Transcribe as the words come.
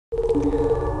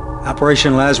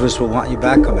Operation Lazarus will want you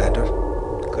back, Commander.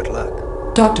 Good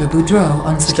luck. Dr. Boudreau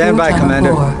on secure Stand by, channel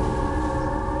Commander.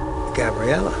 4.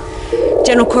 Gabriella.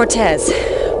 General Cortez,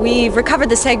 we've recovered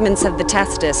the segments of the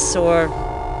Tacitus, or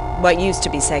what used to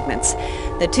be segments.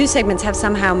 The two segments have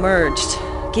somehow merged.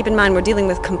 Keep in mind, we're dealing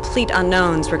with complete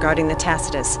unknowns regarding the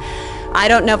Tacitus. I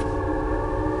don't know...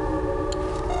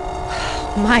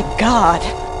 My God.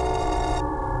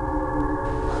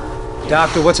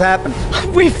 Doctor, what's happened?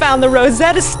 We found the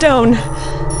Rosetta Stone.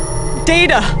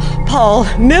 Data, Paul.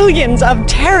 Millions of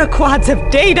teraquads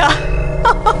of data.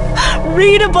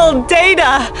 Readable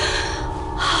data.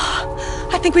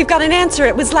 I think we've got an answer.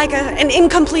 It was like an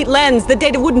incomplete lens. The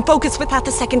data wouldn't focus without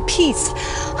the second piece.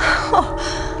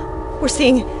 We're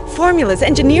seeing formulas,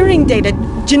 engineering data,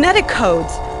 genetic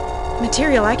codes.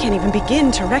 Material I can't even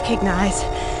begin to recognize.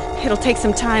 It'll take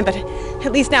some time, but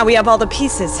at least now we have all the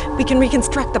pieces. We can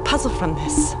reconstruct the puzzle from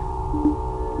this.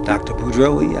 Dr.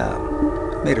 Boudreau, we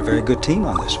made a very good team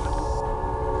on this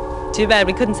one. Too bad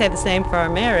we couldn't say the same for our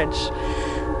marriage.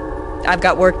 I've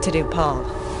got work to do, Paul.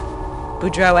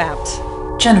 Boudreau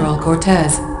out. General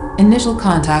Cortez, initial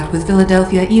contact with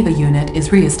Philadelphia EVA unit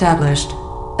is re-established.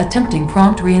 Attempting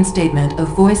prompt reinstatement of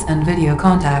voice and video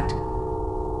contact.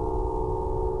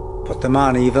 Put them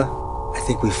on, Eva. I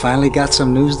think we finally got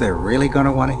some news they're really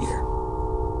gonna want to hear.